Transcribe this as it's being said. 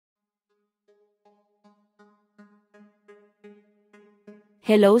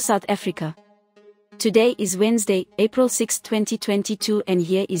Hello South Africa. Today is Wednesday, April 6, 2022, and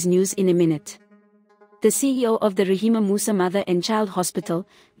here is news in a minute. The CEO of the Rahima Moosa Mother and Child Hospital,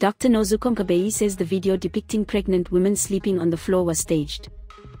 Dr. Nozuko Mkabayi, says the video depicting pregnant women sleeping on the floor was staged.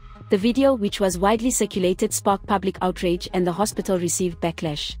 The video, which was widely circulated, sparked public outrage and the hospital received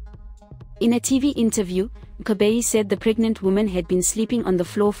backlash. In a TV interview, Mkabayi said the pregnant woman had been sleeping on the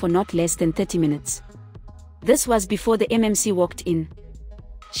floor for not less than 30 minutes. This was before the MMC walked in.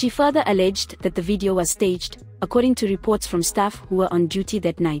 She further alleged that the video was staged, according to reports from staff who were on duty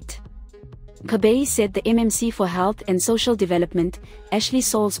that night. Mkabayi said the MMC for Health and Social Development, Ashley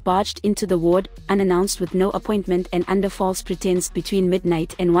Sauls, barged into the ward, unannounced with no appointment and under false pretense between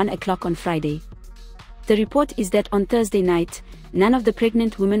midnight and 1 o'clock on Friday. The report is that on Thursday night, none of the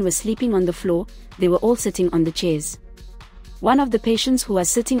pregnant women were sleeping on the floor, they were all sitting on the chairs. One of the patients who was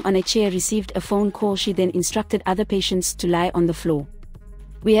sitting on a chair received a phone call. She then instructed other patients to lie on the floor.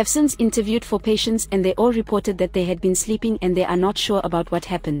 We have since interviewed 4 patients and they all reported that they had been sleeping and they are not sure about what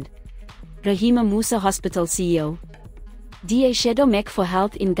happened. Rahima Moosa Hospital CEO. DA Shadow Mech for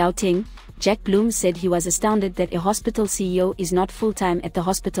Health in Gauteng, Jack Bloom, said he was astounded that a hospital CEO is not full-time at the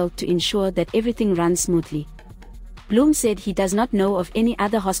hospital to ensure that everything runs smoothly. Bloom said he does not know of any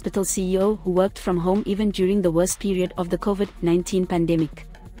other hospital CEO who worked from home even during the worst period of the COVID-19 pandemic.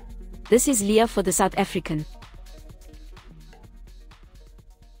 This is Leah for the South African.